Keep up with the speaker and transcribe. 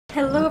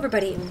Hello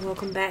everybody and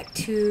welcome back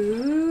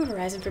to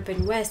Horizon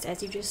Forbidden West.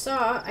 As you just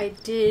saw, I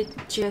did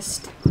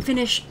just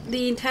finish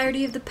the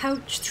entirety of the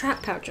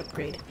trap pouch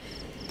upgrade.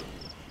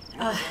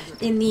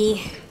 In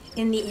the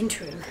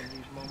interim.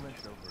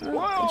 Oh,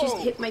 I just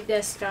hit my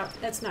desktop.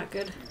 That's not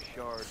good.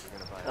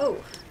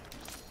 Oh.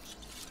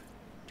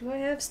 Do I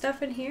have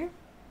stuff in here?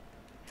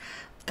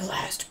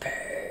 Blast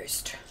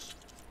paste.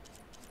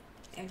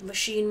 And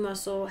machine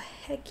muscle.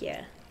 Heck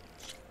yeah.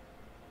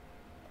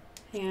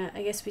 Hang on,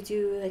 I guess we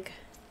do like...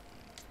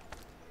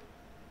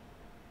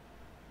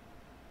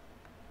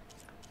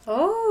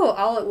 Oh,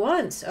 all at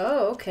once.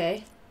 Oh,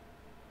 okay.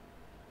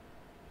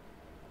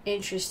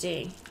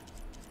 Interesting.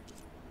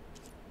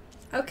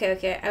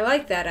 Okay. I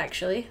like that,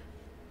 actually.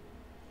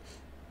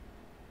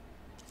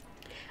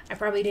 I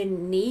probably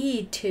didn't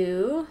need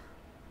to,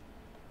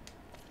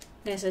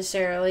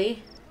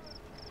 necessarily.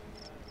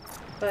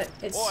 But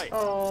it's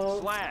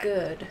all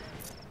good.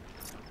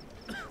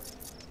 And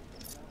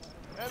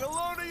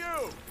hello to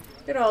you!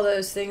 Look at all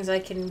those things I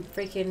can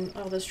freaking...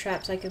 all those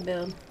traps I can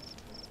build.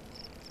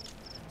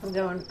 I'm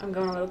going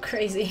a little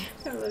crazy.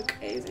 A little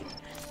crazy.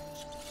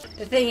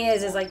 The thing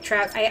is like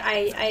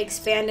I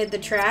expanded the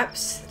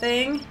traps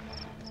thing,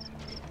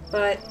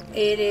 but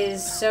it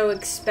is so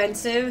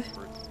expensive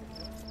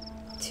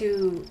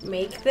to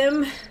make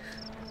them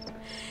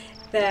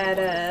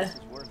that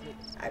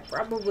I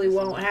probably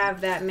won't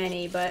have that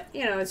many, but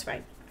you know, it's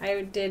fine.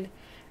 I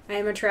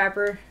am a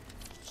trapper,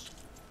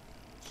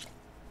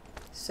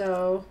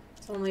 so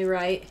it's only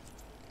right.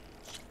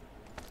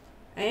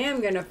 I am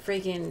gonna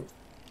freaking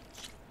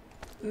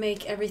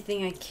make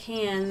everything I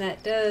can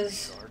that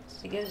does,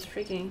 I guess,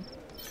 freaking...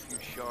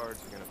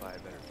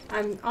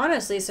 I'm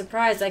honestly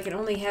surprised I can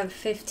only have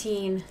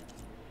 15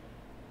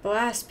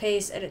 blast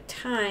paste at a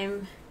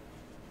time.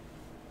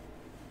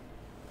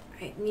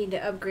 I need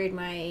to upgrade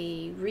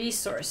my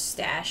resource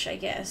stash, I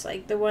guess,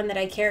 like the one that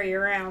I carry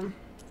around.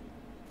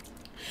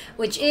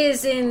 Which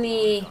is in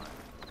the...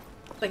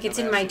 like, it's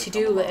in my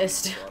to-do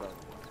list.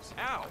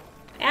 Ow!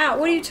 Ow,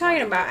 what are you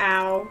talking about,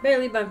 ow?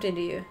 Barely bumped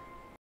into you.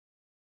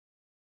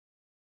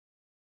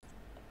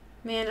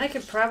 Man, I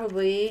could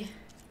probably...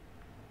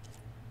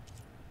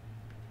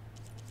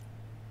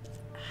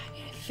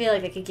 I feel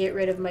like I could get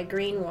rid of my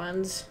green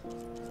ones.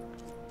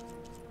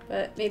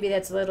 But maybe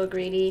that's a little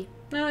greedy.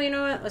 No, you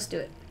know what? Let's do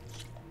it.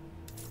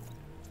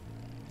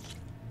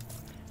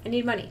 I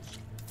need money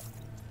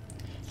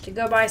to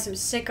go buy some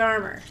sick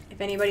armor,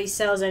 if anybody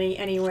sells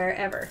anywhere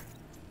ever.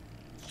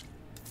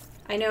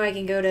 I know I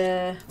can go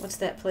to... what's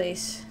that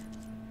place?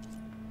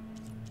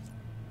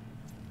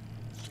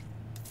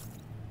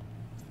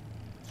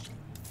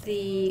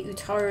 The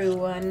Utaru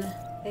one.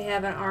 They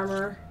have an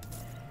armorer.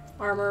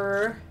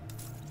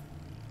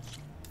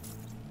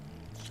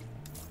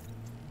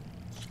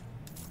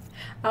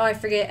 Oh, I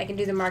forget. I can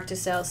do the mark to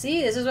sell.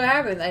 See, this is what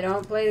happens. I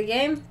don't play the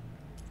game.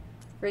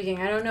 Freaking,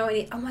 I don't know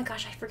any... oh my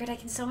gosh, I forget I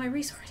can sell my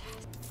resources.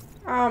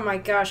 Oh my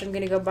gosh, I'm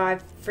gonna go buy...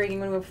 freaking, I'm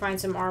gonna go find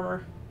some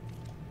armor.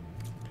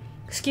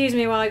 Excuse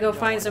me while I go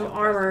find some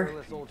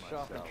armor.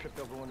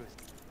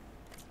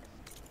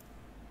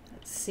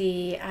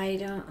 See, I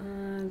don't,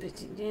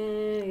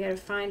 I gotta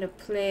find a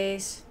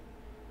place.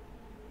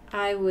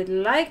 I would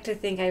like to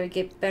think I would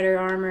get better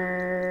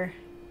armor.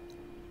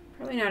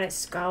 Probably not at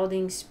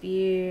Scalding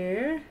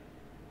Spear.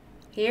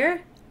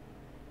 Here?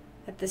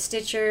 At the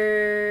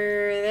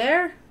Stitcher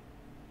there?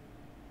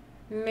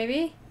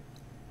 Maybe?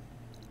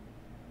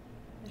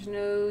 There's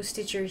no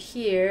Stitcher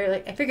here.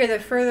 Like, I figure the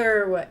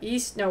further,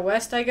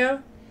 west I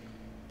go,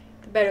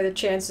 the better the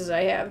chances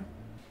I have.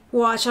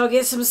 Watch, I'll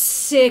get some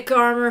sick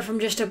armor from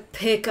just a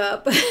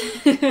pickup.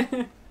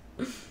 I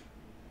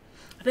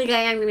think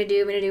I'm gonna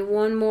do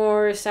one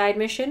more side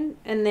mission,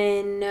 and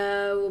then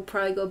we'll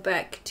probably go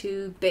back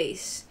to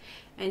base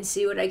and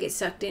see what I get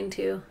sucked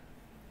into.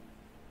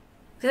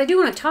 Because I do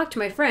want to talk to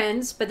my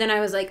friends, but then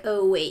I was like,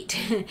 oh wait,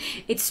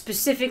 it's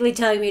specifically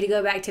telling me to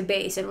go back to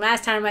base. And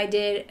last time I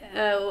did,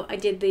 I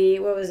did the,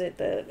 what was it,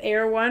 the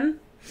Air one?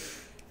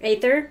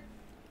 Aether?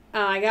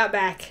 I got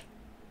back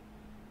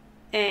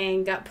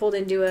and got pulled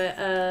into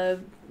a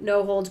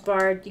no holds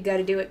barred, you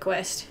gotta do it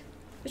quest.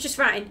 Which is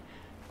fine.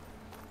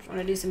 Just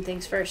want to do some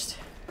things first.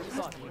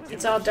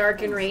 It's all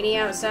dark and rainy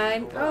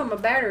outside. Oh, my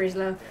battery's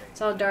low. It's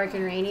all dark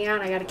and rainy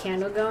out. I got a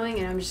candle going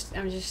and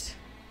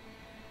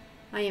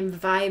I am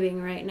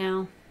vibing right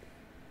now.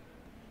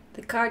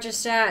 The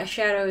Karja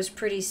shadow is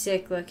pretty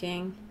sick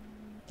looking.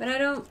 But I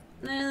don't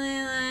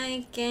really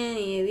like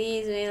any of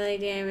these melee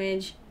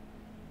damage.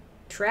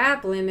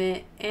 Trap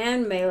limit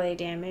and melee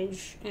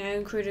damage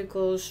and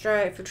critical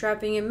strike for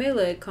trapping in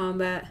melee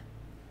combat.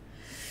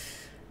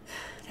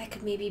 That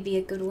could maybe be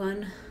a good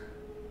one.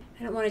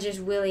 I don't want to just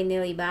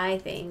willy-nilly buy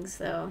things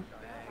though.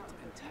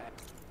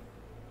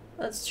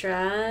 Let's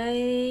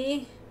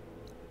try.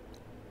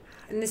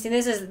 And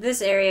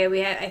this area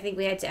I think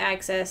we had to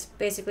access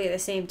basically at the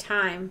same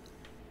time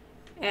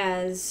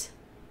as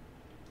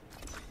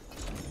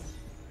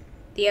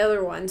the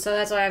other one. So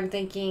that's why I'm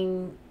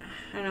thinking,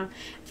 I don't know,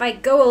 if I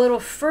go a little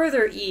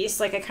further east,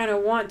 like I kind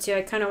of want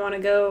to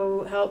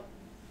go help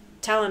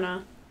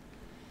Talanah.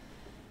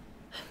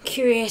 I'm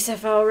curious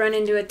if I'll run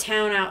into a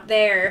town out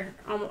there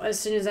as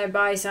soon as I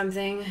buy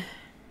something.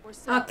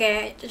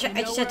 Okay,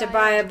 I just had to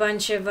buy a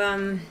bunch of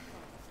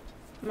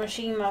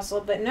machine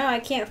muscle, but no, I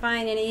can't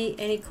find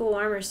any cool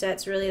armor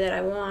sets really that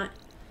I want.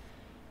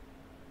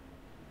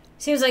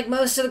 Seems like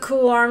most of the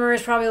cool armor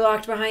is probably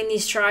locked behind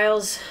these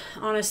trials,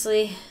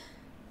 honestly.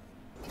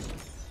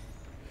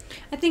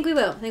 I think we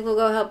will. I think we'll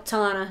go help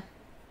Talanah.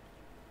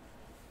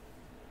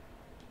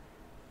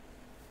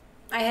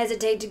 I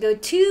hesitate to go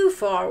too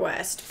far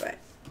west, but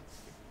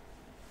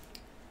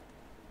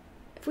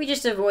if we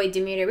just avoid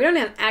Demeter, we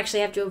don't actually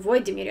have to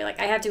avoid Demeter. Like,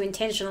 I have to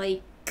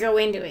intentionally go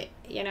into it,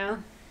 you know?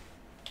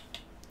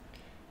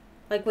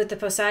 Like with the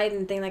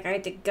Poseidon thing, like I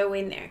had to go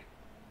in there.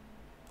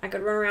 I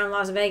could run around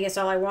Las Vegas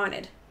all I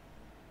wanted.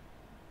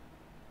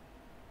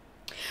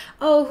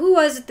 Oh, who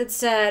was it that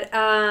said,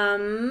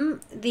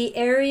 the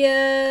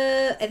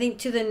area, I think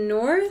to the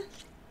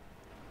north?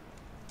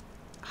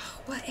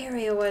 Oh, what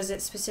area was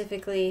it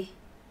specifically?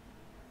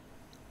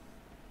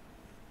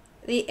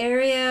 The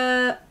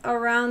area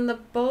around the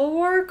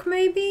bulwark,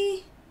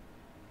 maybe?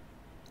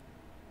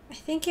 I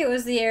think it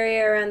was the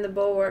area around the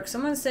bulwark.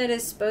 Someone said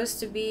it's supposed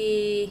to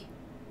be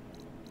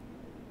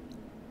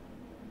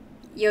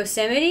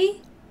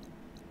Yosemite?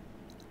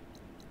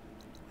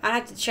 I'd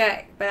have to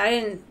check, but I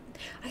didn't.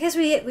 I guess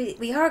we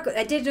are.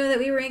 I did know that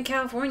we were in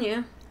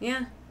California.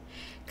 Yeah.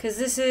 Because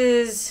this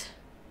is.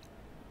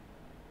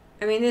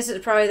 I mean, this is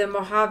probably the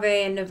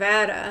Mojave in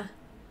Nevada.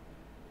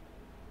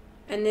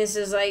 And this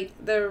is like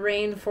the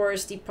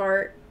rainforesty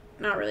part.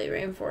 Not really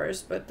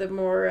rainforest, but the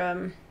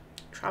more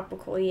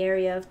tropical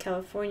area of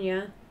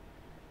California.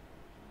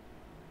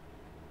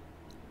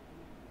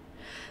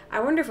 I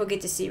wonder if we'll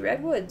get to see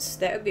redwoods.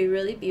 That would be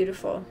really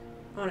beautiful,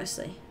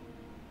 honestly.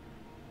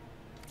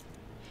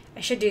 I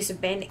should do some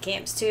bandit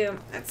camps too.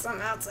 That's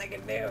something else I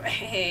can do.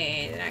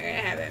 Hey, they're not gonna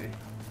have him.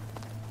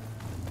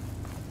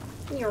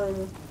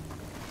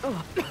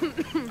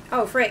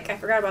 Oh, frick. I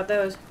forgot about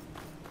those.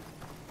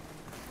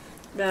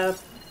 The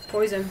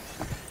poison.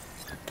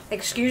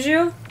 Excuse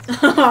you?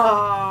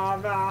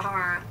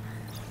 Oh,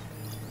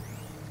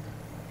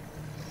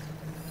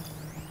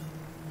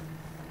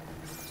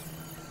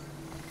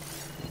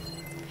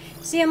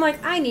 see, I'm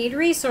like, I need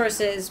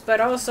resources,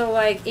 but also,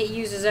 like, it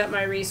uses up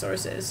my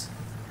resources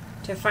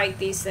to fight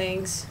these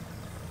things.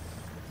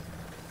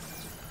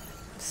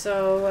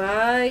 So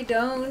I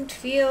don't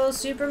feel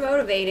super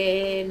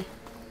motivated.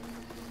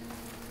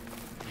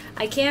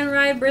 I can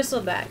ride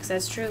bristlebacks,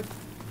 that's true.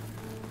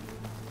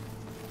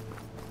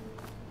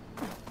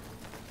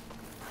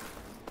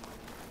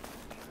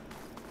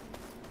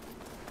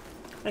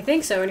 I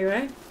think so,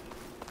 anyway.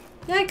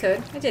 Yeah, I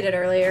could. I did it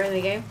earlier in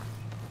the game.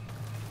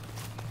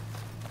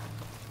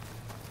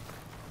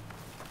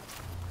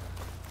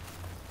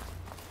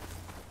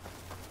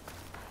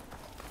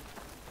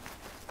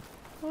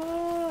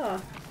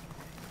 Oh.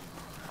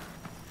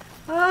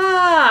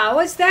 Ah,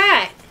 what's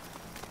that?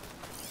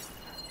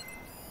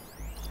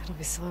 It'll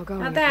be slow going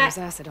Not if that. there's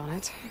acid on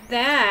it.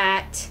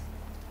 That. Is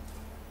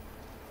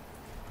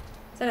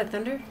that a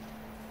thunder?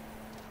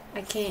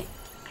 I can't.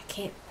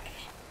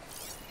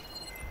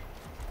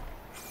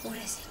 What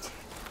is it?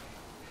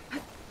 Is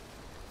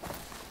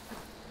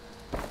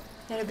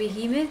that a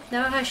behemoth?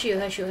 No, hush you,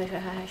 hush. I'm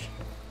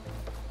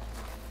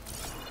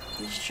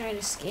just trying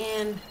to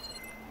scan.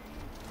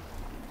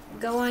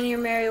 Go on your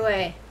merry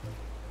way.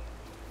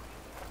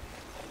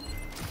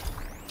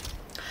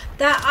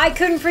 That I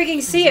couldn't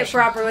freaking see it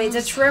properly. It's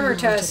a tremor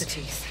tusk.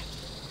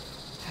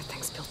 That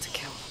thing's built to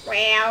kill.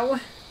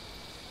 Wow.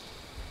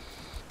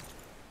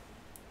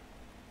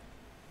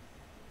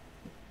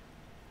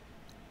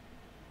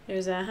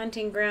 There's a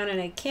hunting ground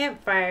and a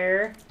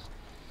campfire.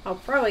 I'll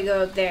probably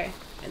go up there.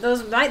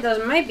 Those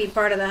might be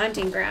part of the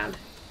hunting ground.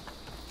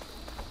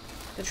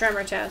 The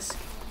tremor tusk.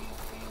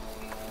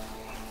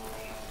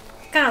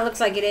 Kind of looks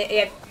like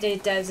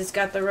it does. It's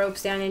got the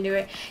ropes down into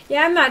it.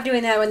 Yeah, I'm not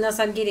doing that unless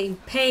I'm getting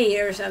paid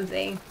or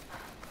something.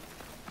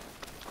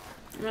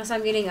 Unless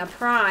I'm getting a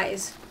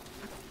prize.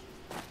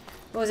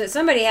 What was it?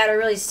 Somebody had a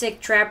really sick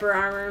trapper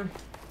armor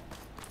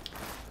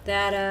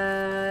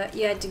that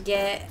you had to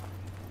get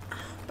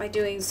by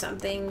doing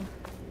something.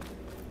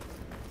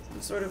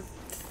 Some sort of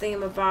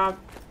thingamabob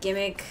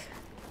gimmick.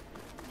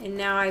 And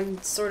now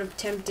I'm sort of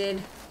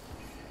tempted.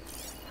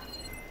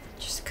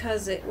 Just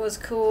because it was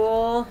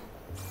cool.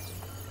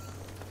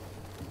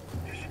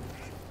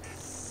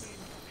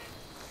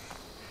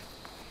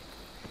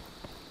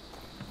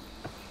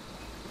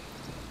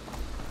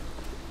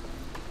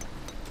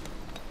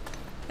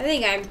 I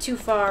think I'm too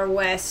far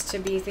west to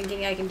be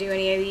thinking I can do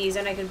any of these,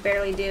 and I can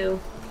barely do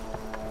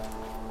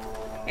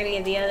any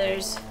of the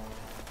others.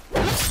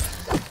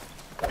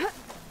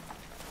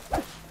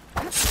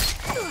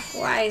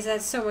 Why is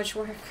that so much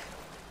work?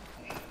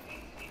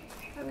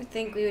 I would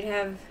think we would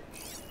have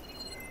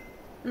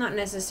not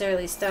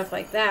necessarily stuff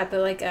like that, but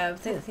like a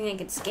thing I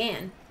could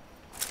scan.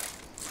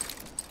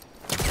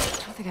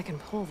 I don't think I can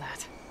pull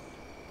that.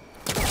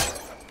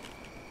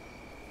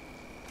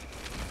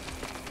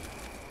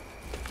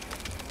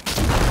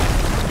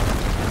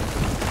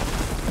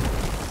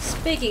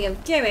 Speaking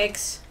of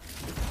gimmicks.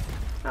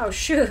 Oh,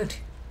 shoot.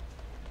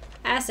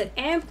 Acid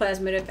and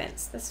plasma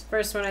defense. That's the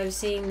first one I've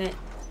seen that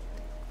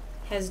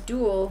has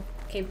dual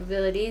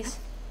capabilities.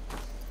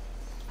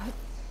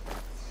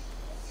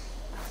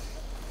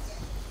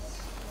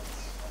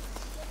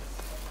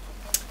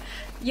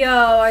 Yo,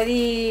 are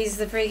these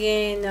the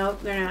freaking...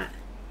 Nope, they're not.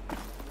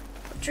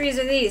 What trees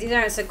are these? These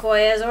aren't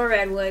sequoias or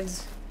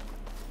redwoods.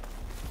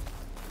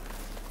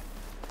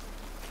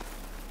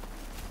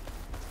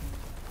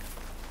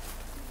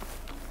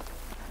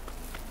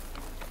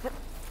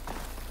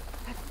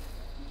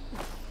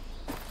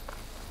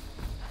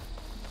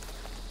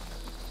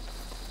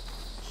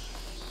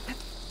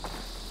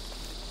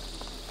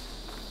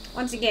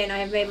 Once again, I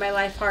have made my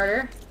life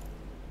harder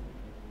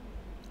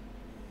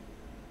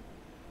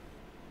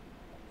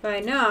by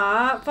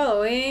not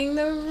following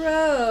the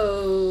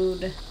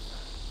road.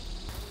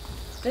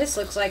 This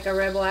looks like a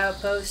rebel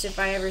outpost if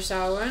I ever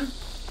saw one.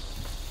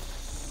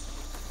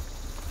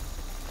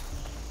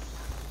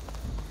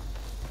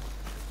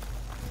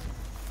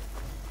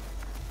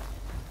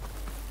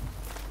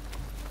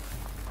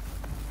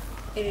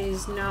 It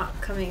is not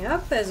coming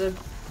up as a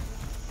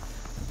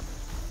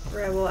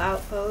rebel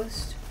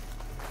outpost.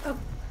 Oh,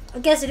 I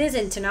guess it is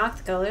in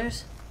Talanah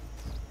colors.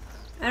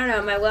 I don't know,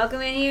 am I welcome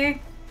in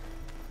here?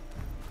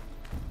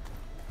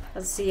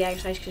 Let's see,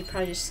 actually I should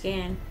probably just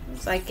scan.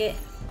 Looks like it.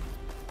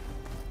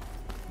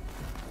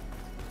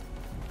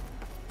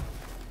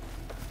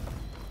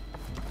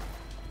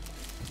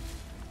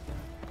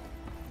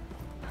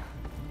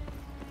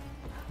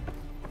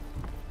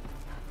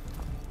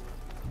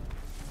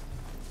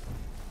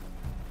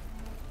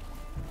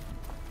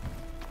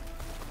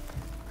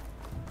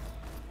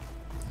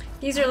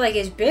 These are like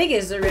as big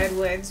as the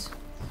redwoods.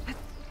 But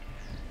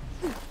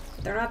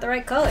they're not the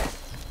right color.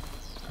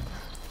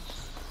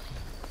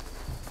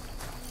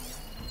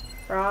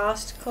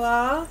 Frost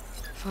Claw.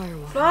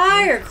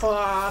 Fire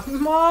Claw.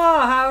 Oh,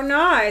 how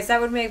nice.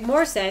 That would make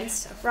more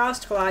sense. A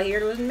Frost Claw here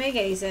doesn't make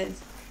any sense.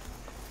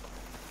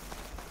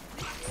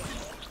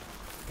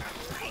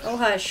 Oh,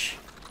 hush.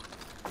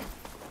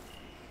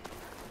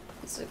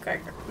 This looks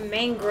like a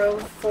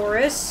mangrove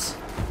forest.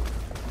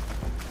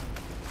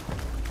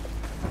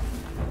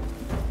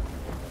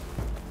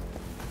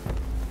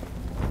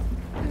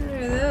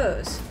 What are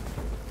those?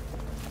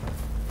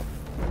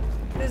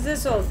 What is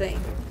this whole thing?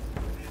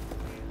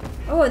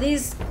 Oh,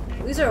 these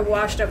are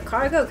washed up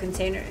cargo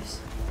containers.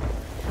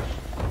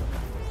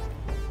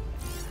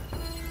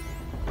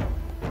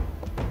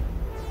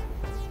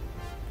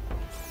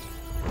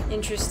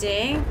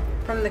 Interesting.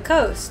 From the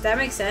coast. That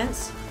makes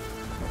sense.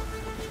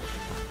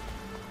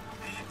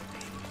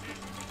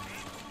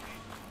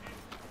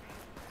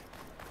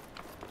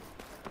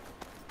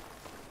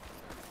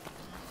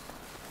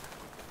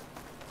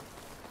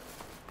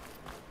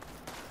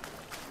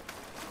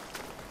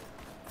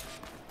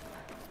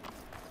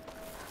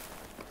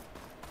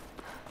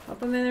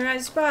 Hope I'm in the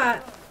right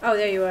spot. Oh,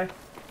 there you are.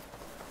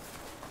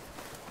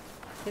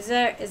 Is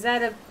that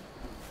a...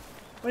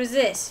 What is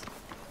this?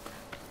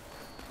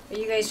 Are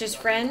you guys just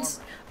friends?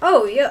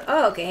 Oh, yeah.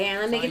 Oh, okay. Hang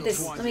on. Let me get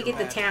this. Let me get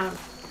the town.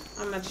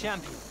 I'm a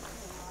Champion.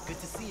 Good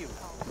to see you.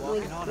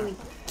 let me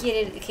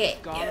get it. Okay.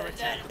 Yeah,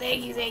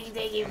 thank you, thank you,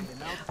 thank you.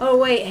 Oh,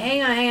 wait.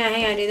 Hang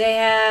on. Do they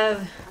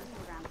have...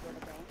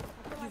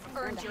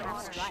 Earned your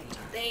honor. Do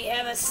they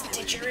have a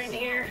Stitcher in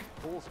here?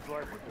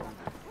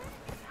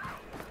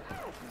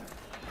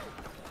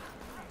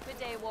 Good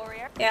day,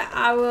 warrior. Yeah,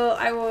 I will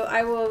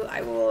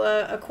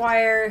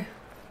acquire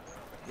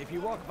If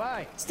you walk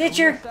by,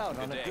 Stitcher. you'll miss out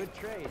on a good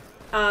trade.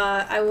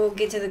 I will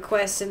get to the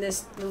quest in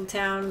this little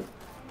town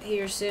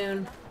here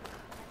soon.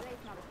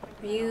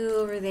 Are you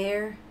over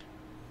there?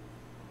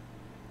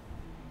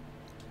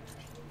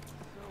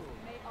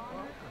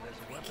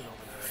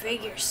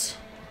 Figures.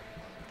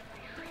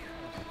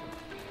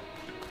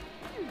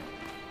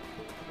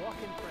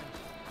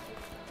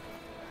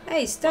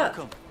 Hey, stuff.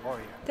 Welcome,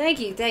 warrior. Thank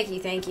you. You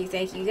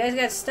guys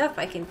got stuff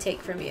I can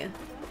take from you.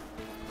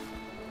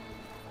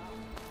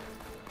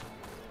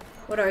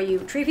 What are you,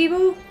 tree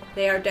people?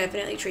 They are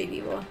definitely tree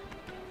people.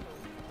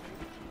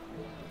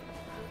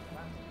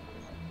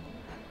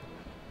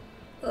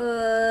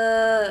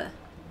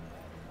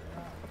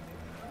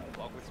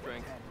 Walk with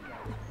strength.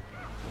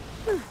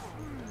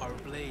 Our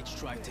blades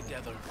strike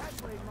together.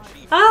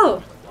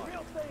 Oh!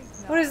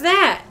 What is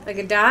that? Like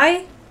a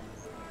dye?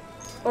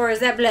 Or is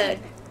that blood?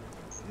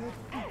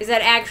 Is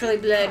that actually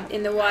blood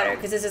in the water?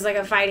 Because this is like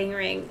a fighting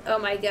ring. Oh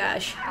my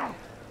gosh.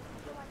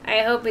 I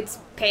hope it's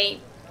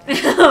paint.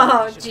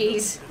 Oh,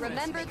 jeez.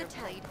 Remember the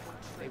tape.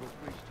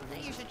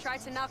 You should try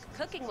to knock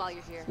cooking while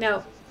you're here.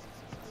 No.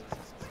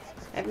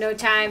 I have no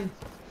time.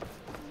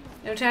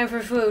 No time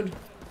for food.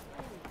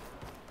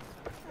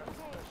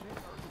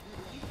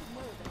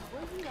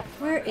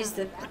 Where is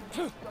the...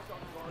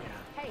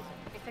 Hey,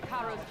 it's a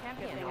Caro's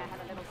champion. I had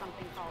a little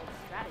something called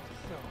strategy.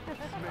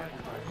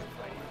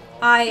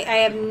 I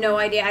have no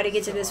idea how to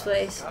get to this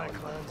place.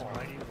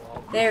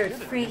 There it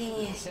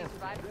freaking is.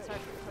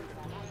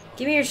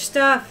 Give me your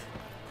stuff.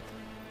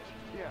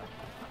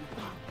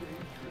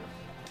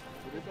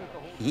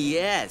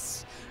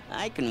 Yes,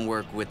 I can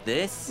work with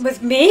this.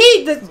 With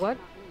me? What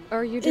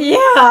are you doing?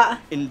 Yeah.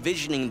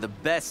 Envisioning the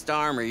best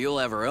armor you'll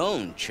ever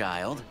own,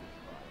 child.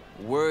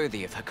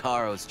 Worthy of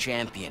Hikaru's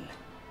champion.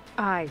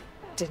 I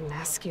didn't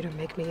ask you to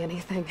make me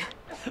anything.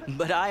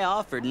 But I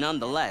offered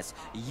nonetheless.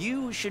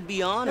 You should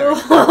be honored.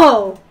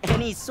 Whoa.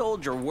 Any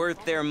soldier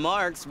worth their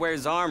marks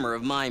wears armor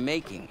of my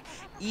making,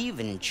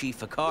 even Chief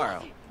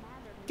Hikaru.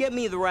 Get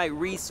me the right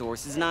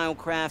resources and I'll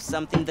craft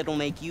something that'll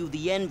make you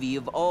the envy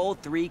of all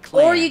 3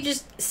 clans. Or you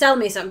just sell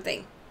me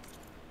something.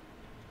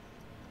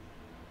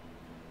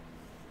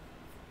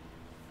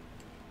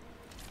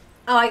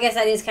 Oh, I guess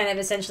that is kind of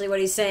essentially what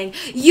he's saying.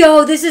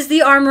 Yo, this is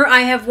the armor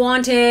I have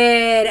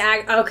wanted.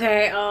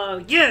 Okay,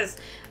 oh, yes.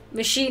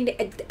 Machine,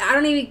 I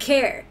don't even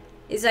care.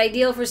 It's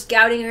ideal for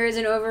scouting herds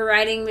and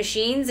overriding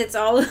machines. It's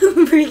all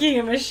freaking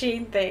a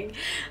machine thing.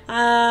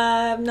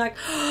 I'm not...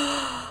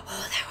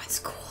 Oh, that one's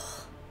cool.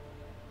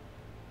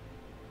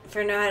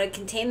 For know how to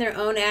contain their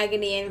own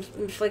agony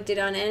inflicted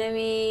on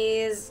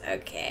enemies.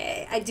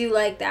 Okay, I do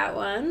like that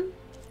one.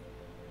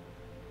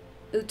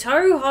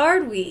 Utaru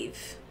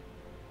Hardweave.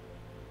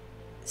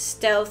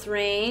 Stealth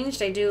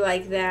ranged. I do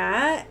like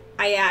that.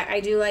 I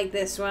do like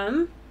this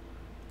one.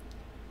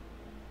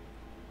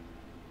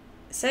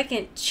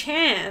 Second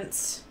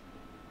chance.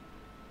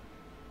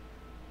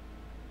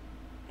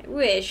 I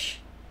wish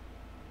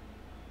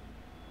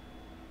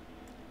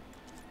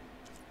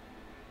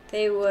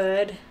they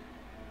would.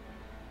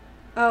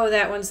 Oh,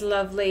 that one's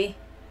lovely.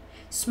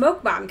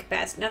 Smoke bomb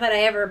capacity. Not that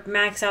I ever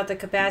max out the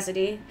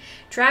capacity.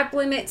 Trap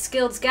limit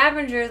skilled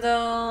scavenger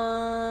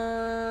though.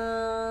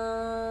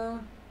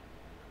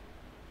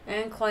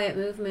 And quiet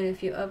movement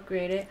if you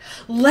upgrade it.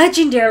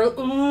 Legendary.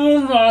 Oh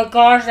my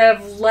gosh, I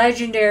have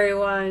legendary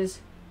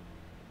ones.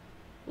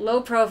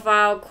 Low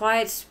profile,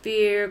 quiet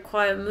spear,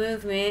 quiet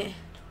movement.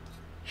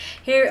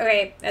 Here,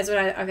 okay, that's what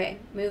okay.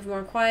 Move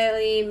more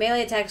quietly.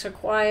 Melee attacks are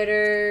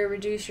quieter.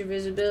 Reduce your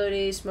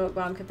visibility. Smoke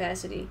bomb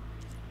capacity.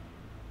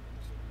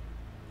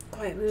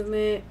 Quiet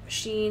movement.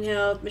 Machine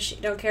health.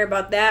 Don't care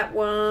about that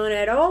one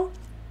at all.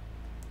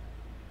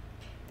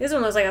 This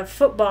one looks like a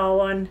football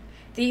one.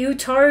 The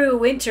Utaru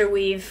Winter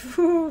Weave.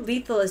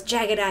 Lethal as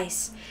jagged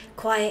ice.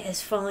 Quiet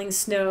as falling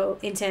snow.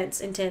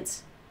 Intense,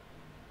 intense.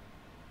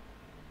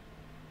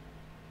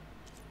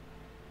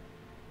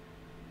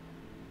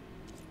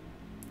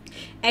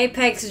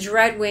 Apex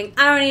Dreadwing.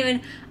 I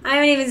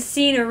haven't even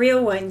seen a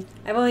real one.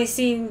 I've only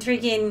seen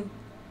freaking...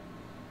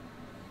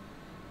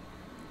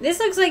 This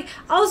looks like...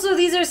 Also,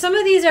 some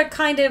of these are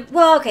kind of...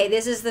 Well, okay,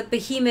 this is the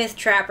Behemoth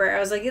Trapper. I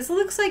was like, this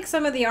looks like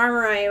some of the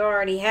armor I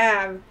already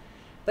have.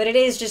 But it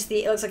is just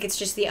the... It looks like it's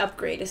just the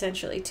upgrade,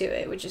 essentially, to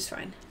it, which is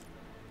fine.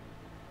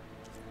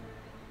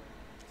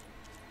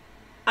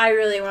 I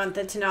really want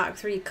the Tanakh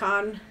 3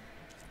 Con.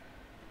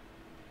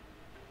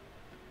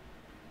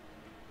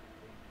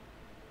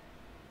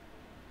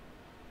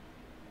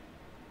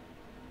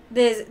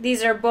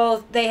 These are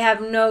both... They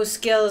have no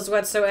skills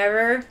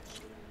whatsoever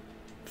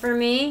for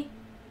me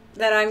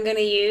that I'm going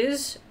to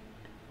use.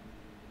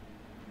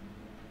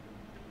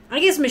 I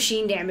guess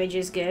machine damage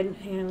is good.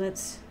 Here,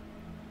 let's...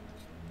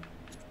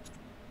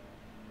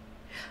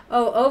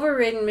 Oh,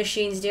 overridden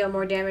machines deal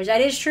more damage.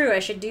 That is true. I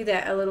should do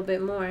that a little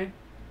bit more.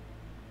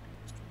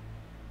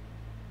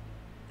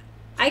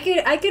 I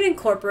could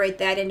incorporate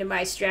that into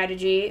my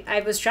strategy.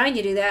 I was trying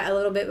to do that a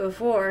little bit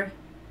before.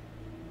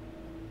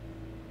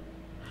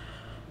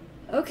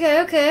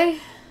 Okay, okay.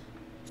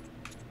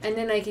 And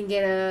then I can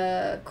get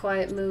a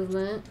quiet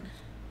movement.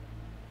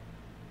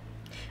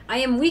 I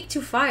am weak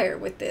to fire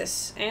with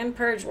this and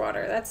purge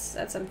water. That's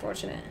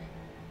unfortunate.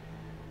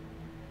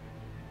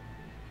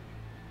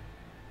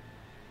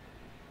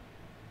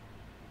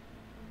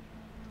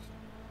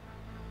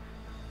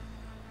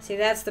 See,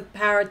 that's the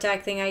power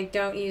attack thing. I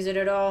don't use it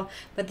at all.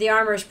 But the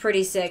armor is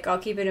pretty sick. I'll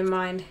keep it in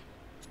mind.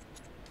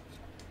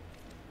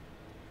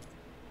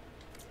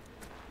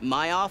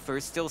 My offer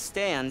still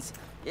stands.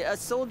 A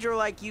soldier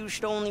like you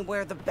should only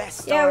wear the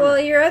best Yeah, armor. well,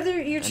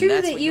 your two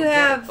that you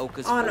have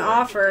Oka's on Forge.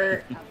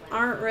 offer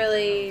aren't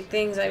really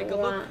things I Take a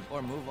look want.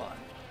 or move on.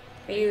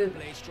 Are you...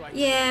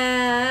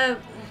 Yeah.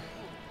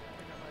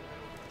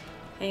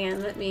 Hang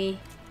on, let me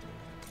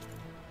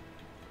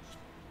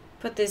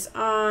put this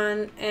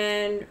on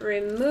and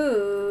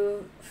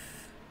remove.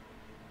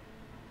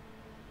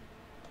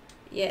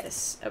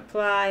 Yes,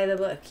 apply the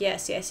look.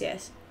 Yes, yes,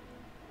 yes.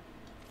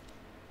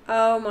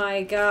 Oh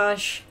my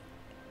gosh.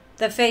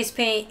 The face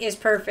paint is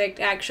perfect,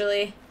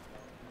 actually.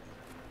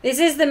 This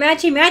is the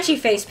matchy-matchy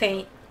face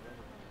paint.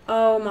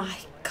 Oh my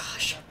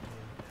gosh.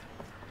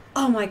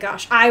 Oh my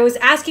gosh. I was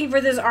asking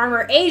for this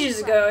armor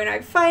ages ago, and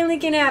I finally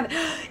can have it.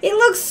 It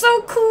looks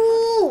so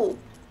cool!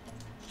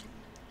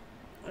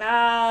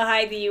 Ah,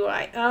 hide the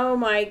UI. Oh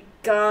my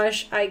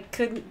gosh. I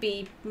couldn't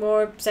be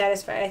more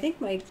satisfied. I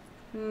think my...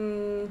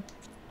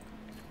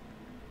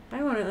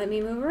 Why won't it let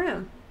me move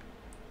around?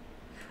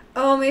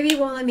 Oh, maybe it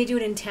won't let me do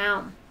it in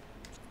town.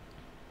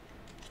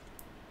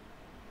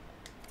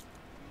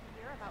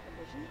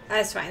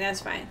 That's fine,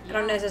 that's fine. I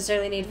don't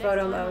necessarily need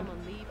photo mode.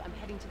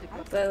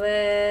 But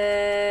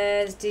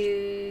let's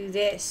do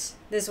this.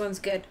 This one's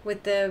good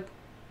with the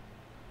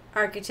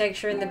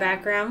architecture in the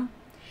background.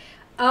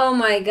 Oh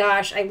my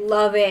gosh, I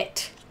love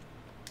it.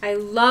 I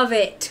love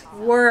it.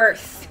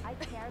 Worth.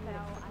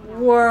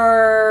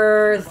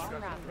 Worth.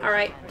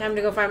 Alright, time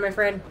to go find my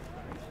friend.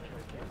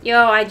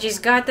 Yo, I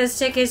just got the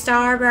tickets to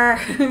Harbor.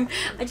 I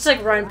just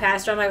like run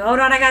past her. I'm like, hold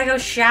on, I gotta go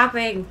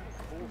shopping.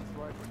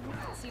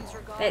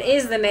 That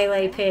is the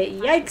melee pit.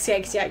 Yikes,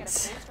 yikes,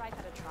 yikes.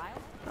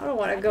 I don't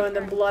want to go in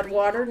the blood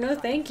water. No,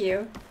 thank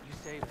you.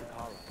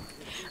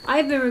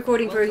 I've been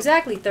recording for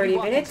exactly 30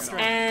 minutes,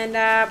 and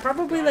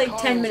probably like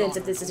 10 minutes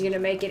if this is going to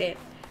make it in.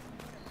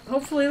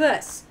 Hopefully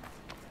less.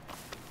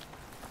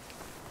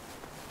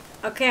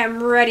 Okay,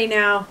 I'm ready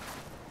now.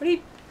 What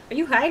are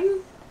you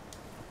hiding?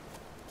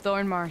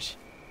 Thorn Marsh.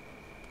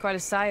 Quite a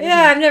sight.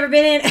 Yeah, I've never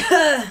been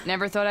in.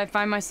 Never thought I'd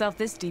find myself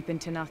this deep in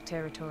Talanah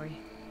territory.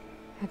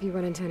 Have you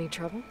run into any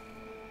trouble?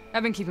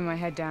 I've been keeping my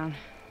head down.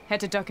 Had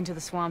to duck into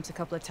the swamps a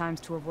couple of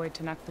times to avoid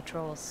Talanah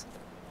patrols.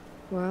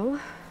 Well,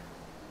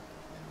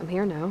 I'm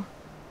here now,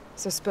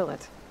 so spill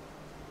it.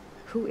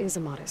 Who is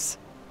Amatis,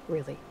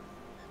 really?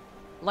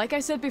 Like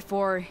I said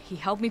before, he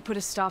helped me put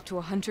a stop to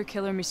a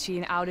hunter-killer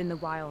machine out in the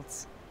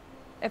wilds.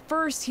 At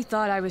first, he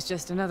thought I was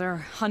just another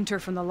hunter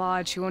from the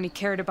lodge who only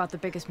cared about the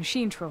biggest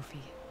machine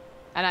trophy.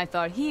 And I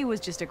thought he was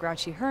just a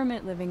grouchy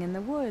hermit living in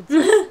the woods.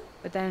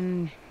 But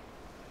then,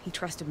 he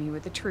trusted me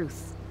with the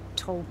truth.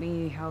 Told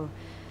me how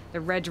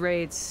the Red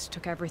Raids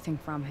took everything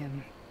from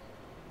him.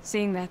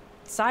 Seeing that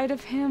side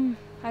of him,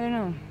 I don't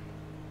know,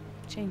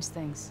 changed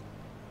things.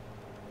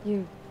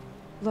 You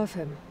love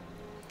him,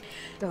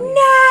 don't you? No!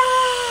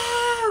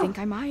 I think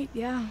I might,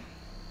 yeah.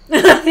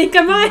 I think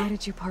I might. Why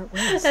did you part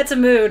ways? That's a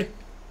mood.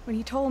 When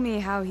he told me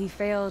how he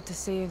failed to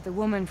save the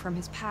woman from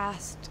his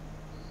past,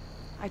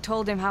 I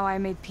told him how I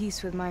made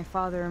peace with my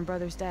father and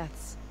brother's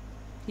deaths.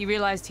 He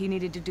realized he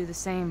needed to do the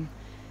same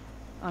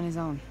on his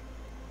own.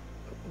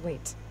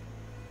 Wait.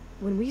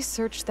 When we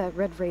searched that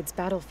Red Raid's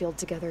battlefield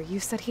together, you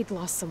said he'd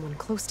lost someone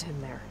close to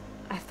him there.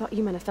 I thought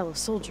you meant a fellow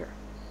soldier.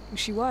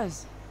 She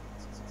was.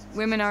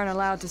 Women aren't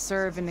allowed to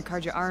serve in the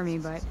Karja army,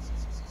 but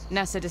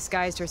Nessa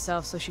disguised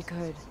herself so she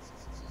could.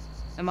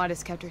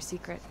 Amatis kept her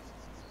secret.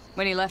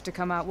 When he left to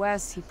come out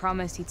west, he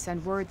promised he'd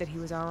send word that he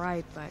was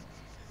alright, but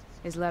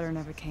his letter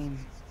never came.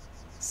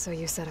 So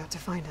you set out to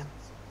find him.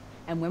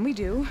 And when we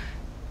do,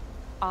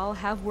 I'll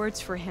have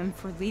words for him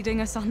for leading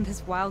us on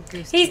this wild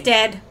goose He's chase.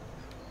 dead.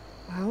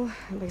 Well,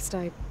 at least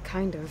I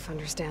kind of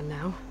understand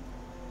now.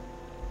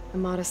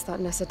 Amatis thought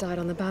Nessa died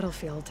on the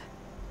battlefield.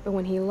 But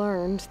when he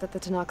learned that the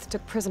Talanah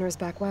took prisoners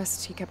back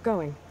west, he kept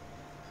going.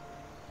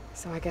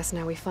 So I guess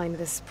now we find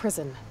this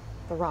prison,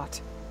 the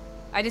Rot.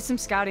 I did some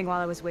scouting while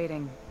I was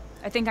waiting.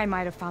 I think I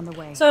might have found the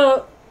way.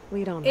 So,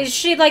 Lead on. is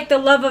she like the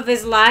love of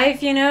his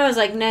life, you know? Is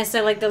like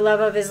Nessa like the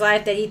love of his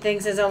life that he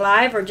thinks is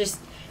alive, or just a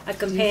Do you think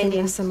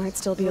companion? Nessa might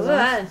still be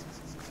alive?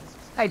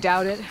 I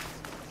doubt it.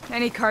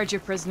 Any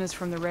Karja prisoners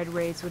from the Red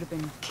Raids would have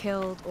been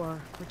killed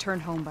or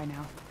returned home by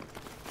now.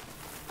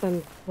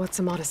 Then what's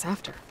Amatis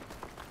after?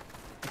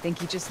 I think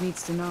he just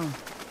needs to know.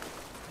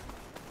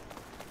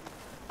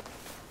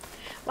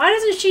 Why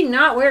doesn't she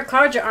not wear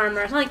Karja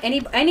armor? It's not like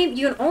any.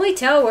 You can only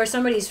tell where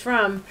somebody's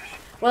from.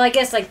 Well, I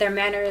guess like their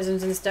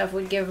mannerisms and stuff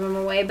would give them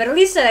away. But at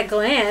least at a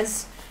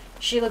glance,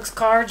 she looks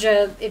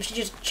Karja. If she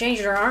just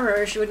changed her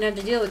armor, she wouldn't have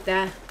to deal with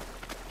that.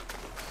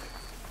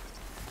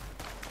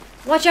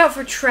 Watch out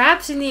for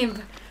traps in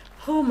the.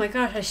 Oh my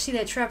gosh! I see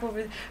that trap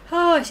over there.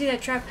 Oh, I see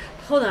that trap.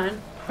 Hold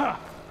on. Ha!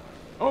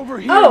 Over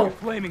here, Oh! you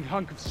flaming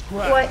hunk of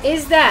scrap. What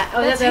is that?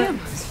 Oh, that's him.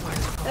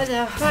 That's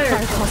a fire.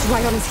 Firecrawl's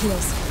right on his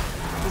heels.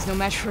 He's no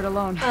match for it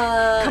alone.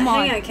 Come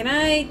on. Hang on. Can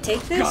I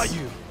take this? Got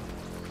you.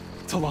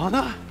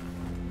 Talanah?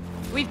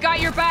 We've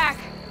got your back!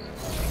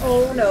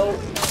 Oh no.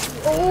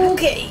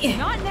 Okay.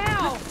 Not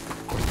now!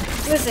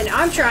 Listen,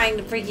 I'm trying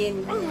to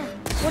freaking.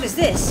 What is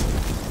this?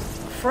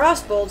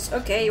 Frost bolts.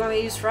 Okay, you want me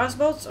to use frost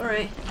bolts? All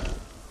right.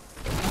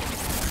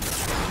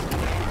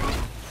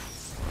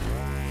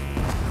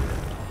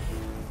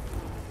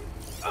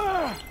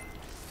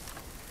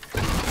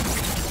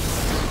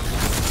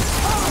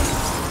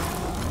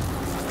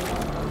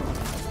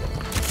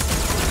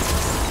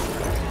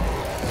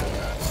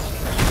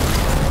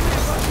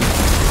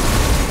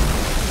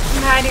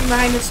 Hiding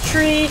behind this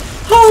tree.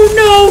 Oh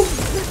no!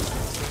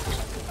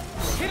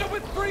 Hit him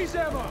with freeze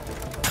ammo!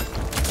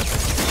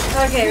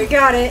 Okay, we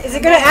got it. Is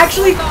it gonna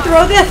actually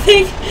throw that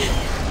thing?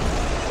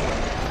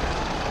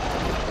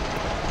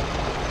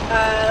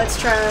 Let's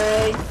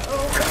try.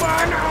 Oh, come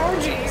on! Oh,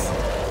 jeez!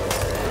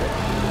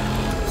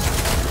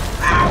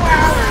 Ow,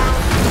 ow, ow!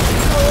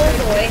 Oh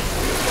boy!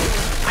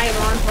 I am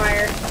on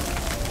fire.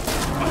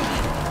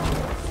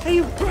 How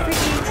you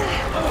freaking?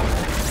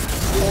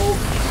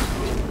 Oh.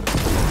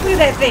 Look at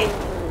that thing!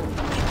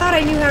 I thought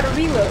I knew how to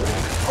reload.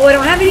 Oh, I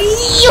don't have any. I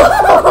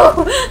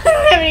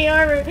don't have any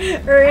armor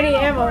or any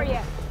ammo.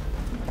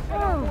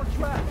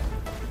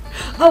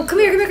 Oh, come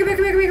here, come here, come here,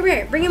 come here, come here, come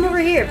here. Bring him over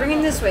here. Bring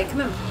him this way.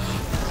 Come on.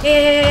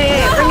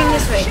 Yeah. Bring him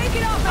this way.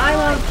 I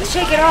want to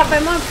shake it off.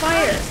 I'm on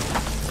fire.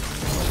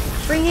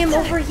 Bring him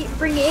over here.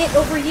 Bring it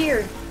over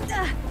here.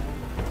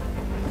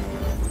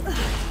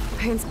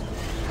 pains.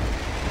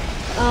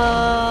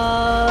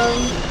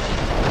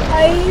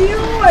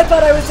 I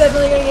thought I was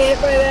definitely gonna get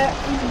hit by that.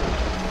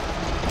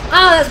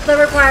 Oh, that's the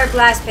required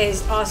blast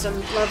paste. Awesome.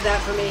 Love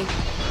that for me.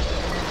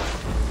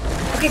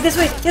 Okay, this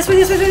way. This way,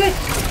 this way, this way.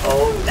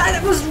 Oh,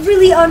 that was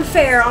really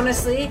unfair,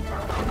 honestly.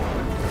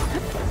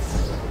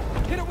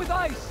 Hit it with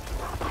ice.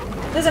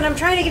 Listen, I'm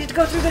trying to get it to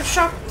go through the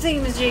shock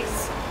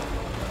thingamajigs.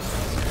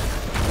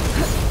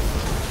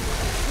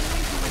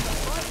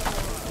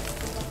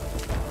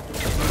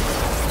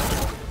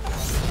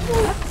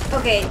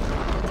 Okay,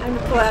 time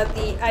to pull out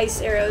the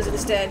ice arrows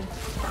instead.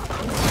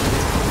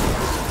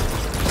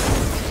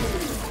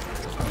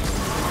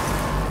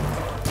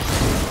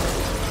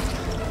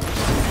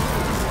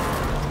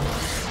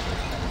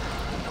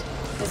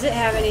 Does it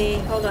have any...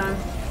 Hold on.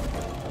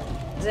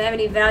 Does it have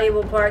any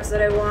valuable parts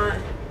that I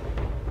want?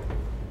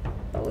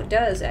 Oh, it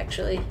does,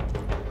 actually.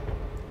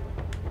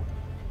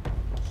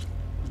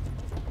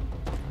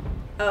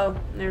 Oh,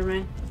 never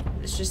mind.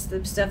 It's just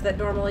the stuff that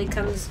normally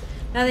comes...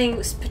 Nothing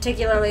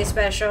particularly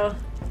special.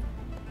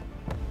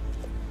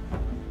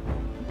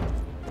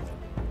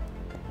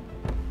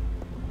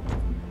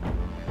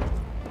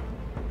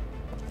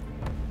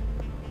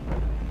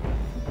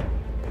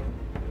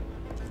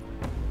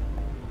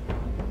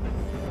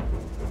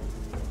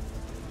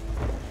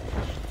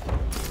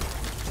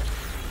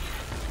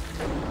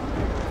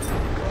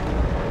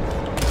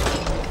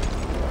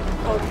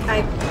 Oh,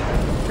 I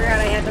forgot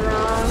I had the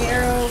wrong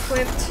arrow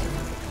equipped.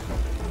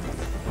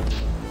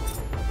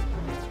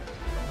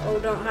 Oh,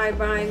 don't hide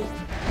behind.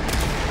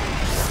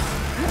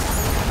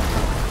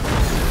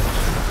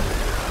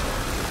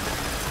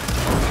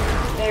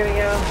 There we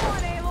go. Come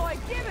on, Aloy,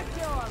 give it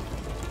to him!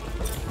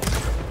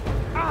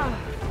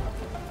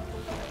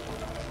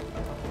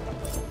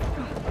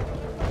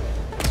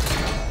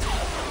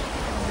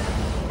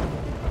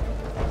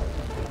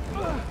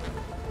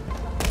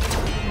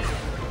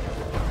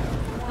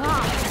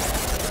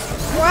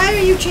 Why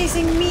are you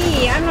chasing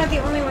me? I'm not the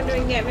only one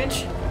doing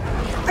damage.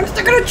 I'm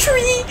stuck on a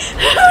tree!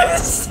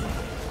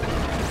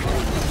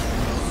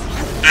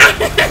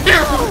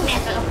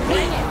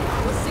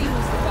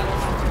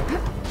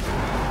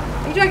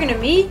 Are you talking to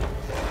me?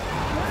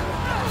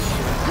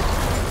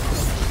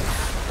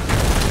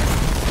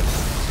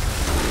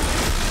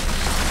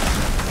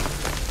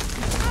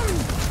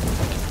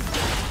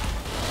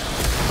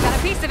 Got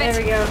a piece of it.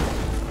 There we go.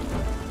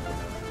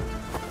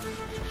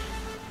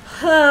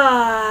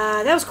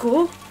 That was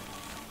cool.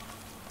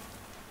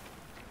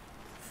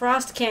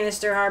 Frost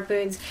canister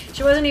harpoons.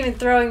 She wasn't even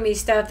throwing me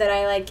stuff that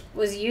I like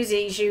was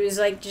using. She was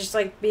like just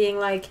like being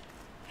like,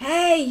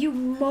 "Hey, you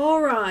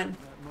moron!"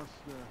 That must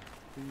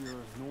be your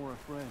Nora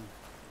friend.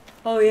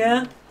 Oh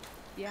yeah.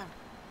 Yeah,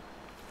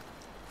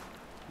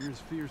 You're as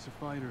fierce a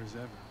fighter as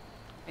ever.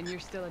 and you're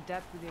still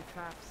adept with your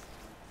traps.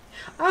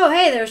 Oh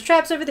hey, there's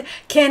traps over there.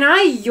 Can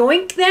I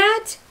yoink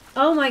that?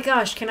 Oh my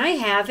gosh, can I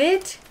have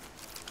it?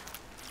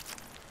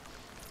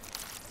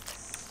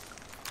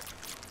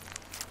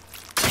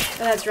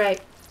 Oh, that's right.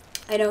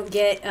 I don't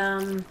get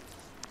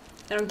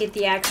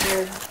the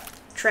actual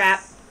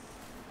trap.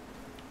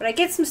 But I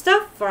get some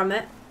stuff from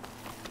it.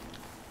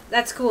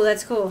 That's cool,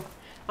 that's cool.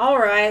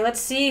 Alright, let's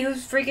see who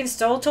freaking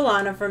stole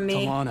Talanah from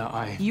me.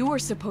 Talanah, You were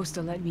supposed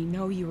to let me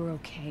know you were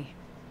okay.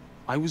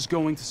 I was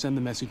going to send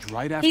the message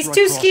right after He's I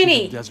too crossed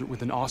skinny. into the desert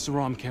with an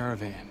Oseram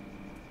caravan.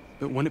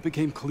 But when it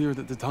became clear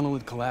that the tunnel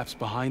had collapsed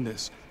behind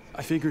us,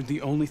 I figured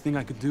the only thing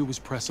I could do was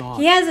press on.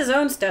 He has his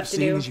own stuff to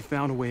Seeing do. as you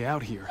found a way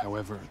out here,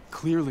 however,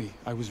 clearly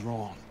I was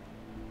wrong.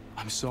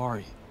 I'm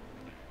sorry.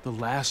 The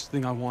last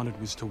thing I wanted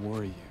was to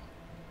worry you.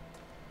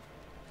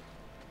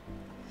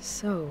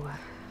 So,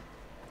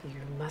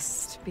 you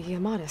must be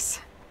Amatis.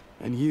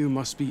 And you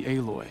must be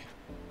Aloy.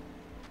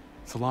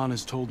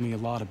 Talanah's told me a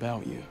lot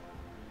about you.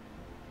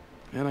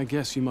 And I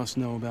guess you must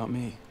know about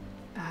me.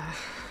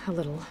 A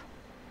little.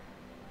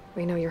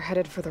 We know you're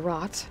headed for the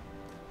rot.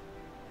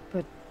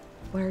 But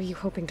what are you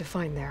hoping to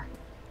find there?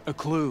 A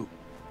clue.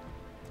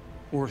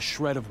 Or a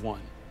shred of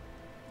one.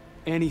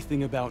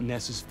 Anything about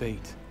Ness's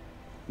fate.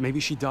 Maybe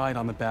she died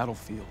on the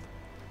battlefield.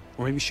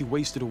 Or maybe she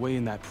wasted away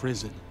in that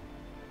prison.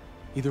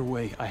 Either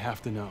way, I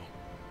have to know.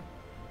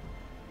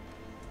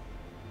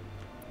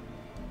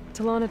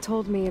 Talanah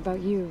told me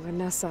about you and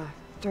Nessa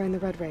during the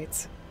Red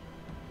Raids.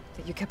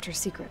 That you kept her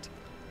secret.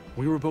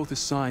 We were both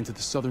assigned to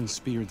the Southern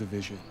Spear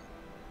Division.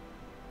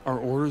 Our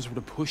orders were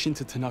to push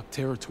into Tanakh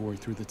territory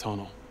through the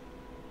tunnel.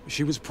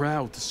 She was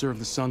proud to serve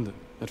the Sundom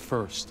at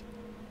first.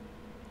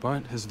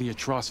 But as the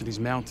atrocities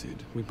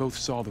mounted, we both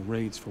saw the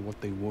raids for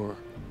what they were.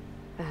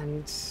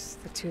 And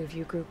the two of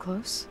you grew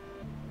close?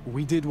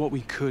 We did what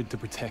we could to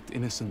protect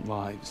innocent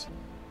lives.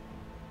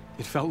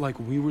 It felt like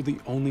we were the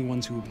only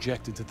ones who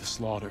objected to the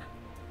slaughter.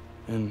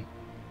 And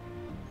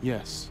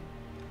yes,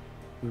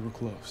 we were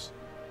close.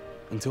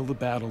 Until the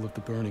Battle of the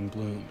Burning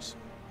Blooms.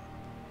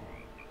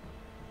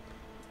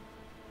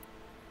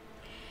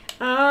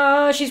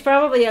 Oh, she's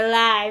probably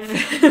alive.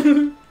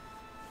 And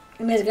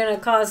it's gonna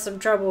cause some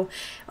trouble.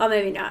 Well,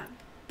 maybe not.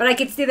 But I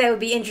could see that would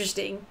be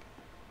interesting.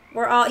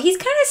 we're all. He's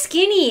kind of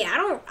skinny. I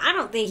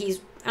don't think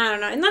he's. I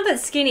don't know. Not that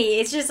skinny.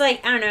 It's just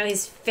like I don't know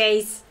his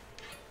face.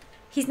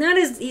 He's not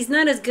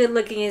as good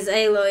looking as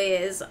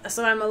Aloy is.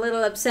 So I'm a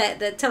little upset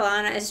that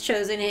Talanah has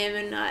chosen him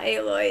and not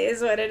Aloy.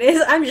 Is what it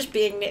is. I'm just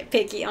being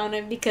nitpicky on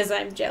him because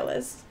I'm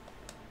jealous.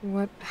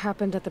 What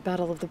happened at the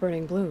Battle of the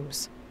Burning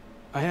Blooms?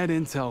 I had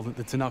intel that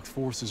the Tanakh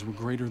forces were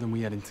greater than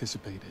we had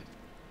anticipated.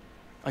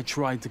 I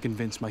tried to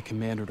convince my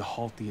commander to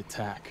halt the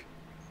attack.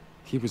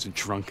 He was a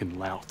drunken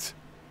lout.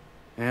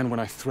 And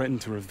when I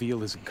threatened to reveal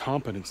his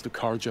incompetence to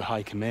Karja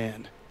High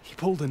Command, he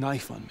pulled a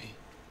knife on me.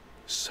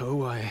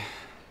 So I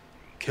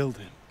killed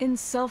him. In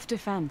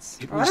self-defense.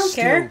 It I was don't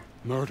still care.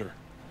 murder.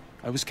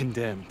 I was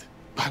condemned.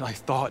 But I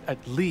thought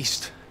at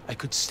least I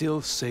could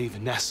still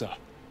save Nessa.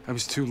 I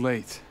was too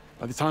late.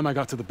 By the time I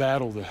got to the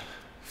battle, the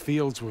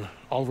fields were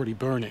already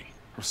burning.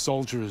 Our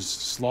soldiers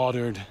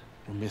slaughtered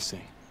or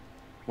missing.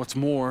 What's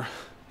more,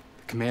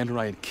 the commander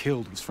I had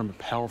killed was from a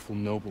powerful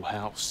noble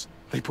house.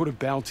 They put a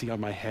bounty on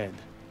my head.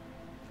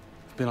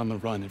 I've been on the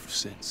run ever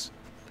since.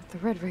 But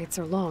the Red Raids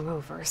are long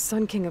over.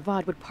 Sun King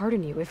Avad would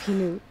pardon you if he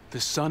knew... The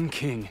Sun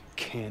King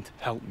can't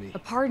help me. A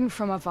pardon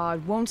from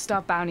Avad won't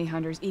stop bounty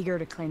hunters eager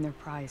to claim their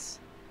prize.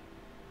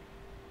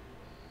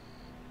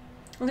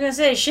 I was gonna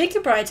say she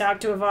could probably talk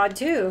to Avad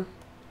too.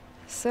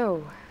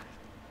 So,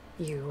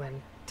 you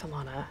and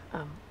Talanah,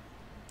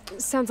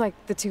 sounds like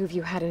the two of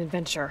you had an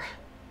adventure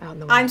out in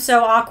the wild. I'm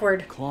so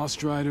awkward. Claw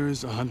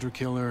Striders, a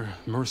hunter-killer,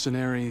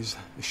 mercenaries,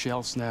 a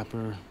shell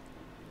snapper.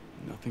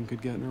 Nothing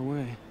could get in her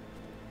way.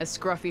 A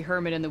scruffy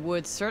hermit in the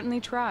woods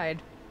certainly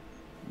tried.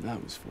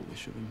 That was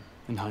foolish of him,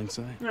 in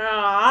hindsight.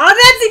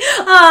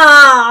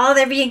 Oh,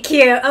 they're being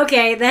cute.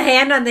 Okay, the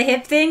hand on the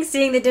hip thing,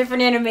 seeing the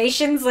different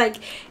animations, like,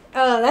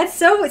 oh,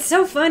 it's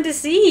so fun to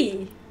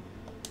see.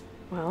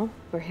 Well,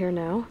 we're here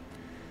now,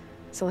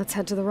 so let's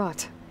head to the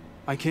rot.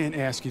 I can't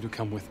ask you to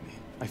come with me.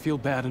 I feel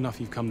bad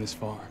enough you've come this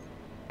far.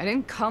 I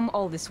didn't come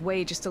all this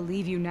way just to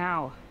leave you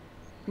now.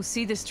 We'll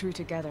see this through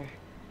together.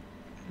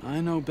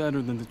 I know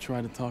better than to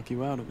try to talk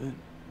you out of it.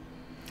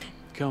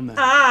 Come then.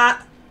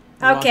 Ah,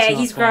 The rot's okay, not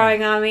he's far.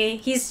 growing on me.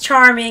 He's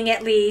charming,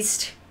 at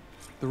least.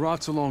 The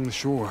rot's along the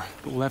shore,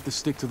 but we'll have to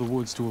stick to the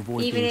woods to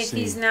avoid Even being if seen.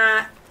 he's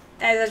not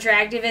as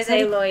attractive as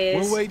Aloy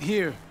is. We'll wait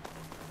here.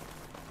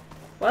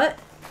 What?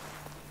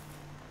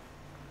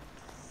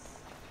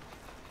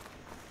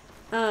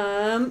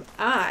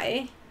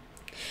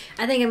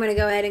 I think I'm gonna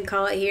go ahead and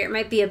call it here. It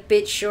might be a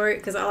bit short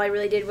because all I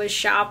really did was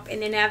shop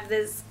and then have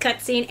this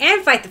cutscene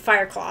and fight the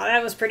Fireclaw.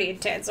 That was pretty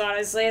intense,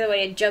 honestly. The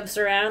way it jumps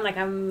around like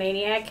I'm a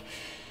maniac.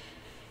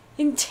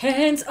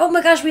 Intense. Oh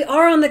my gosh, we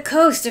are on the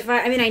coast.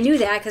 I mean, I knew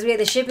that because we had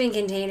the shipping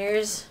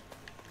containers,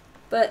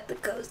 but the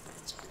coast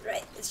is just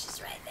right. It's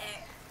just right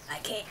there.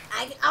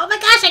 Oh my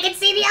gosh, I can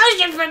see the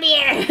ocean from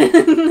here.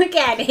 Look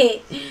at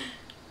it.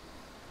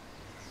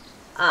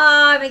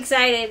 Oh, I'm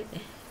excited.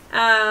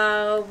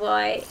 Oh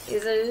boy,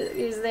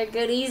 is there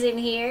goodies in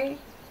here?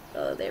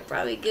 Oh, there are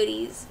probably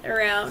goodies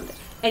around.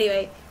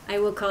 Anyway, I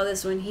will call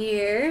this one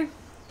here.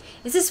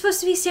 Is this supposed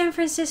to be San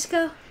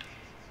Francisco?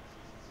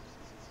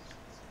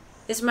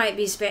 This might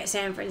be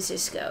San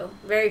Francisco.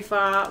 Very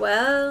far.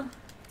 Well,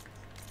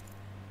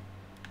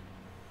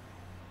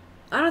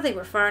 I don't think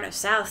we're far enough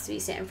south to be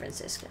San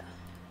Francisco.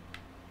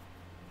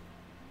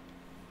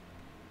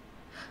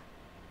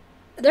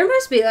 There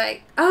must be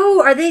like,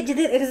 oh,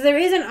 because there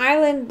is an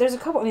island, there's a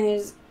couple, I mean,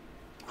 there's,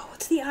 oh,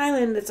 what's the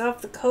island that's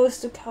off the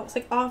coast of, it's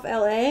like off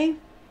LA?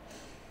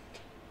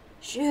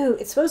 Shoot,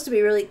 it's supposed to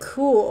be really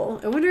cool.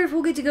 I wonder if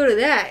we'll get to go to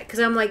that, because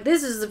I'm like,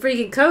 this is the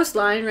freaking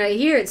coastline right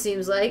here, it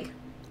seems like.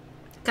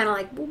 Kind of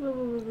like, boop, boop,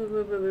 boop, boop,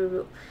 boop, boop,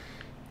 boop.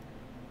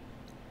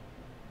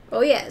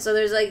 Oh yeah, so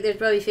there's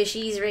probably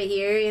fishies right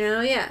here, you know,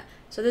 yeah.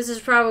 So this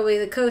is probably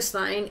the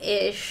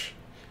coastline-ish.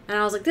 And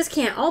I was like, this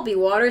can't all be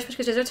water,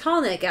 especially because there's a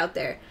tall neck out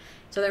there.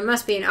 So there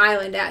must be an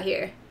island out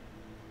here.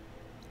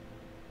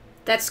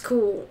 That's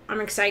cool.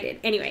 I'm excited.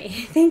 Anyway,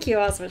 thank you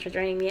all so much for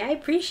joining me. I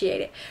appreciate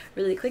it.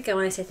 Really quick, I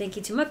want to say thank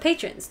you to my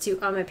patrons. To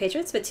all my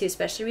patrons, but to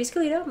especially Reese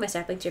Galito, my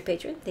sapling tier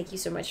patron. Thank you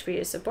so much for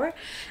your support.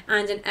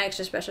 And an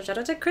extra special shout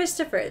out to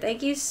Christopher.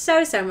 Thank you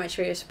so much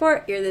for your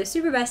support. You're the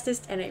super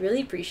bestest, and I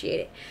really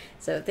appreciate it.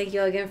 So thank you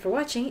all again for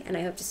watching, and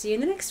I hope to see you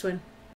in the next one.